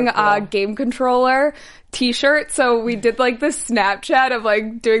wearing a game controller t-shirt, so we did like this Snapchat of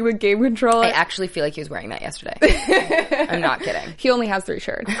like doing the game controller. I actually feel like he was wearing that yesterday. I'm not kidding. He only has 3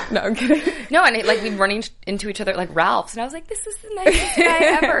 shirts. No, I'm kidding. No, and like we'd running into each other like Ralph's, and I was like, this is the nicest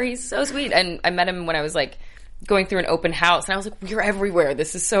guy ever. He's so sweet. And I met him when I was like going through an open house, and I was like, you're everywhere.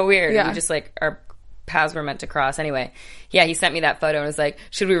 This is so weird. Yeah. And we just like our paths were meant to cross. Anyway, yeah, he sent me that photo and was like,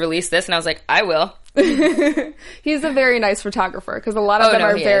 should we release this? And I was like, I will. He's a very nice photographer because a lot of them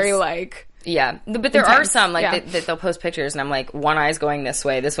are very like. Yeah, but there are some like that they'll post pictures and I'm like, one eye's going this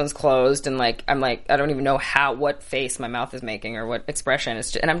way, this one's closed, and like I'm like, I don't even know what face my mouth is making or what expression.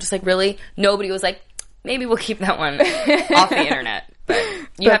 And I'm just like, really? Nobody was like, maybe we'll keep that one off the internet. But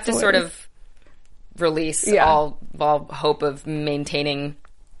you have to sort of release all hope of maintaining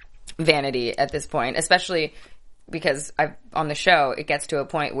vanity at this point, especially because on the show it gets to a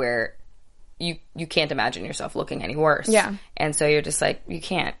point where you can't imagine yourself looking any worse. Yeah. And so you're just like, you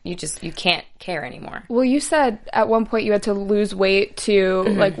can't care anymore. Well, you said at one point you had to lose weight to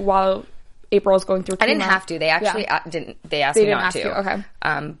like while April's going through chemo. I didn't have to. They actually didn't. They asked me not to. Okay.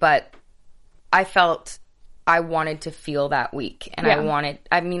 But I felt I wanted to feel that week. And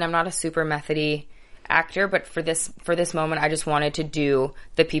I mean, I'm not a super methody actor, but for this moment, I just wanted to do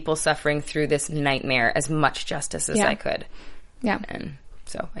the people suffering through this nightmare as much justice as I could. Yeah. And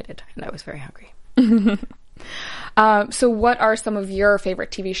so I did, and I was very hungry. So what are some of your favorite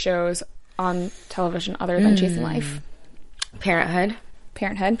TV shows on television other than Chasing Life? Parenthood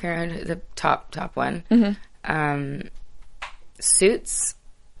is a top one. Mm-hmm. Suits,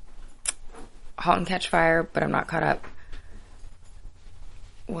 Halt and Catch Fire, but I'm not caught up.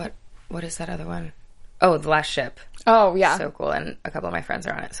 What is that other one? Oh, The Last Ship. Oh, yeah. So cool, and a couple of my friends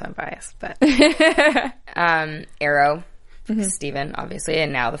are on it, so I'm biased. But Arrow. Mm-hmm. Steven, obviously,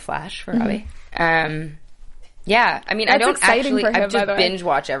 and now The Flash for Robbie. Yeah, I mean, I don't actually. I just binge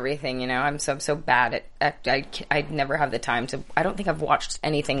watch everything. You know, I'm so bad at. I never have the time to. I don't think I've watched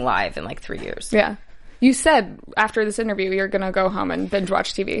anything live in like 3 years. Yeah, you said after this interview you're gonna go home and binge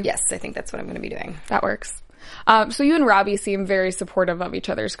watch TV. Yes, I think that's what I'm gonna be doing. That works. So you and Robbie seem very supportive of each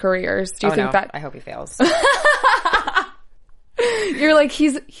other's careers. Do you think that? I hope he fails. You're like,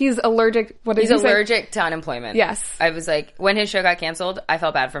 he's allergic. What did you say? He's allergic to unemployment. Yes. I was like, when his show got canceled, I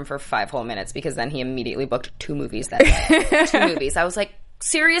felt bad for him for 5 whole minutes because then he immediately booked 2 movies that day. 2 movies. I was like,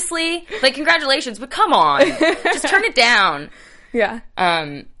 seriously? Like, congratulations, but come on. Just turn it down. Yeah.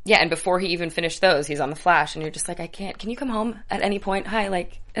 Yeah, and before he even finished those, he's on The Flash, and you're just like, I can't. Can you come home at any point? Hi,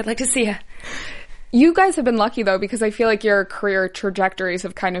 like, I'd like to see you. You guys have been lucky, though, because I feel like your career trajectories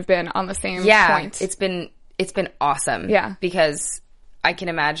have kind of been on the same point. It's been awesome. Yeah. Because I can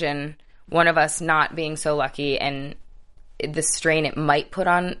imagine one of us not being so lucky and the strain it might put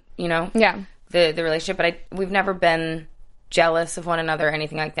on, you know, the relationship. But we've never been jealous of one another or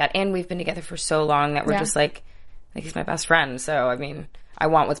anything like that. And we've been together for so long that we're just like he's my best friend. So, I mean, I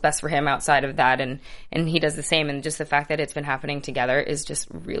want what's best for him outside of that. And he does the same. And just the fact that it's been happening together is just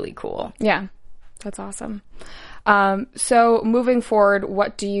really cool. Yeah. That's awesome. So moving forward,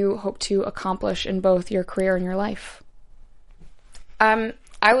 what do you hope to accomplish in both your career and your life? I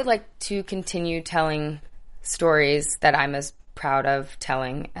would like to continue telling stories that I'm as proud of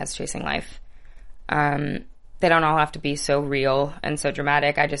telling as Chasing Life. They don't all have to be so real and so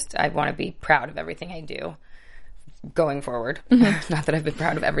dramatic. I want to be proud of everything I do going forward. Mm-hmm. Not that I've been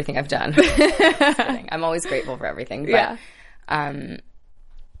proud of everything I've done. I'm always grateful for everything. But, I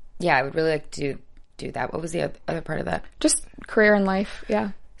would really like to do that. What was the other part of that? Just career and life,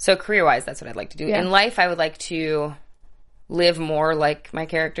 yeah. So career-wise, that's what I'd like to do. Yeah. In life, I would like to live more like my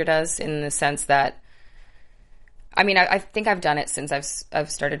character does, in the sense that, I mean, I think I've done it since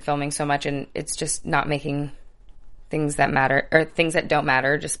I've started filming so much, and it's just not making things that matter, or things that don't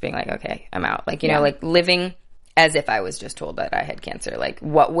matter, just being like, okay, I'm out. Like, you know, like living as if I was just told that I had cancer. Like,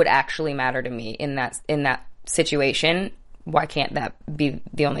 what would actually matter to me in that situation? Why can't that be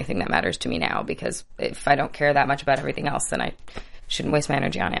the only thing that matters to me now? Because if I don't care that much about everything else, then I shouldn't waste my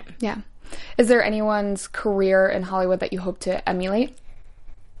energy on it. Yeah. Is there anyone's career in Hollywood that you hope to emulate?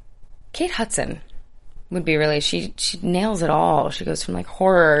 Kate Hudson would be really, she nails it all. She goes from like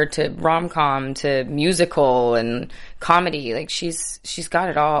horror to rom-com to musical and comedy. Like she's got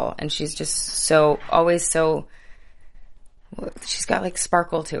it all, and she's just always so, she's got like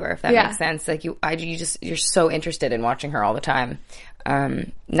sparkle to her, if that makes sense. Like you're so interested in watching her all the time.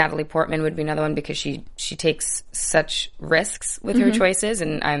 Natalie Portman would be another one, because she takes such risks with her choices,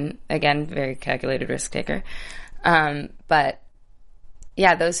 and I'm, again, very calculated risk taker. But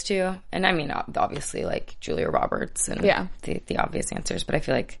yeah, those two. And I mean, obviously like Julia Roberts and the obvious answers, but I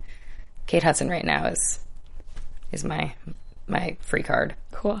feel like Kate Hudson right now is my free card.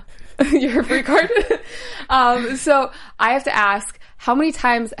 Cool. Your free card? So I have to ask, how many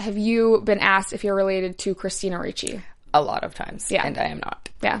times have you been asked if you're related to Christina Ricci? A lot of times. Yeah. And I am not.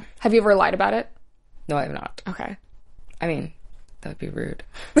 Yeah. Have you ever lied about it? No, I have not. Okay. I mean, that would be rude.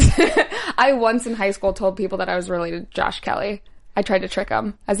 I once in high school told people that I was related to Josh Kelly. I tried to trick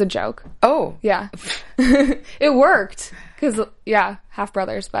him as a joke. Oh. Yeah. It worked. Because, half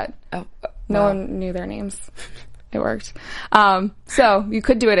brothers, but no one knew their names. It worked. So you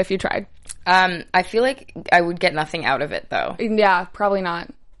could do it if you tried. I feel like I would get nothing out of it, though. Yeah, probably not.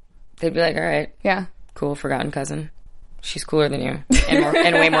 They'd be like, all right. Yeah. Cool, forgotten cousin. She's cooler than you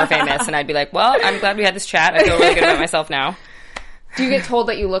and way more famous. And I'd be like, well, I'm glad we had this chat. I feel really good about myself now. Do you get told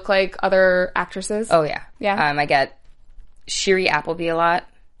that you look like other actresses? Oh, yeah. Yeah? I get Shiri Appleby a lot.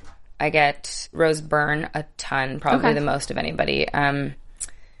 I get Rose Byrne a ton, probably the most of anybody. Nina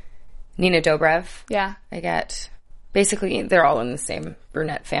Dobrev. Yeah. I get... Basically, they're all in the same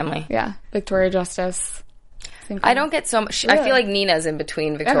brunette family. Yeah. Victoria Justice. I don't get so much... Really? I feel like Nina's in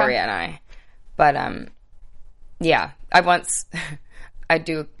between Victoria and I. But, yeah. I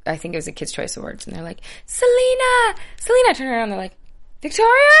think it was a Kids' Choice Awards, and they're like, Selena! I turn around, and they're like, Victoria?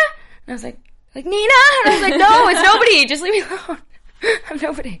 And I was like, Nina? And I was like, no, it's nobody. Just leave me alone. I'm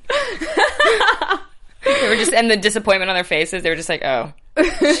nobody. They were just... And the disappointment on their faces, they were just like, oh,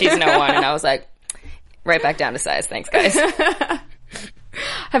 she's no one. And I was like... Right back down to size. Thanks, guys.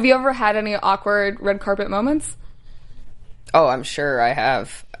 Have you ever had any awkward red carpet moments? Oh, I'm sure I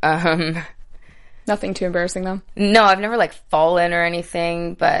have. Nothing too embarrassing, though? No, I've never, like, fallen or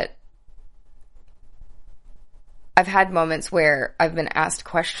anything, but I've had moments where I've been asked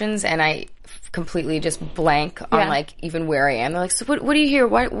questions and I completely just blank on, like, even where I am. They're like, so what are you here?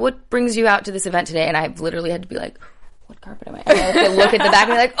 What brings you out to this event today? And I've literally had to be like... What carpet am I? And I have to look at the back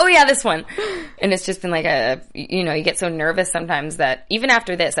and be like, oh yeah, this one. And it's just been like you get so nervous sometimes that even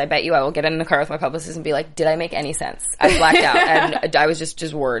after this, I bet you I will get in the car with my publicist and be like, did I make any sense? I blacked out and I was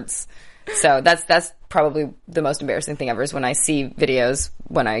just words. So that's probably the most embarrassing thing ever, is when I see videos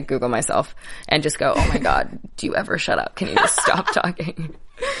when I Google myself and just go, oh my God, do you ever shut up? Can you just stop talking?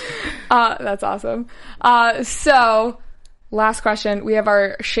 That's awesome. So last question. We have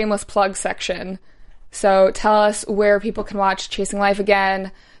our shameless plug section. So tell us where people can watch Chasing Life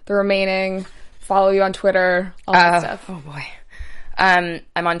again, The Remaining, follow you on Twitter, all that stuff. Oh, boy. I'm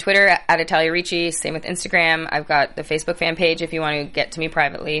on Twitter at Italia Ricci. Same with Instagram. I've got the Facebook fan page if you want to get to me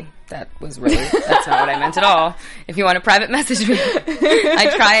privately. That's not what I meant at all. If you want to private message me.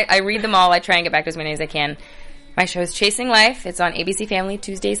 I read them all. I try and get back to as many as I can. My show is Chasing Life. It's on ABC Family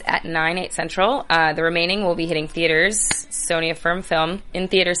Tuesdays at 9, 8 Central. The Remaining will be hitting theaters. Sony Affirm Film in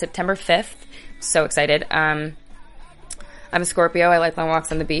theaters September 5th. So excited. I'm a Scorpio. I like long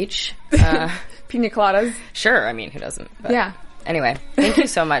walks on the beach. Pina coladas. Sure. I mean, who doesn't? But yeah. Anyway, thank you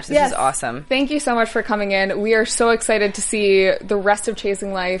so much. This is awesome. Thank you so much for coming in. We are so excited to see the rest of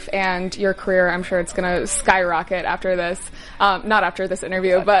Chasing Life and your career. I'm sure it's going to skyrocket after this. Not after this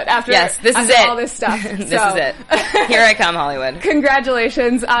interview, but after, this is all this stuff. This is it. Here I come, Hollywood.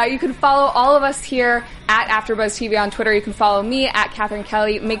 Congratulations. You can follow all of us here at AfterBuzz TV on Twitter. You can follow me at Catherine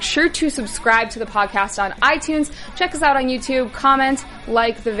Kelly. Make sure to subscribe to the podcast on iTunes. Check us out on YouTube. Comment,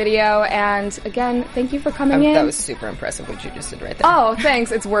 like the video. And again, thank you for coming in. That was super impressive what you just did right there. Oh,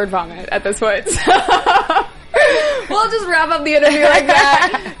 thanks. It's word vomit at this point. We'll just wrap up the interview like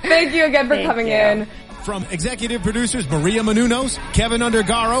that. Thank you again for coming in. From executive producers Maria Menounos, Kevin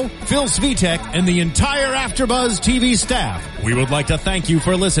Undergaro, Phil Svitek, and the entire AfterBuzz TV staff, we would like to thank you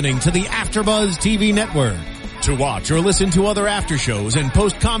for listening to the AfterBuzz TV network. To watch or listen to other after shows and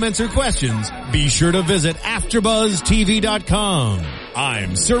post comments or questions, be sure to visit AfterBuzzTV.com.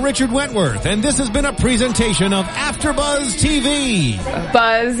 I'm Sir Richard Wentworth, and this has been a presentation of AfterBuzz TV.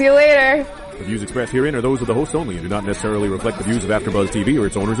 Buzz you later. The views expressed herein are those of the hosts only and do not necessarily reflect the views of AfterBuzz TV or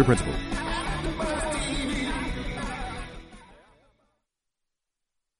its owners or principals.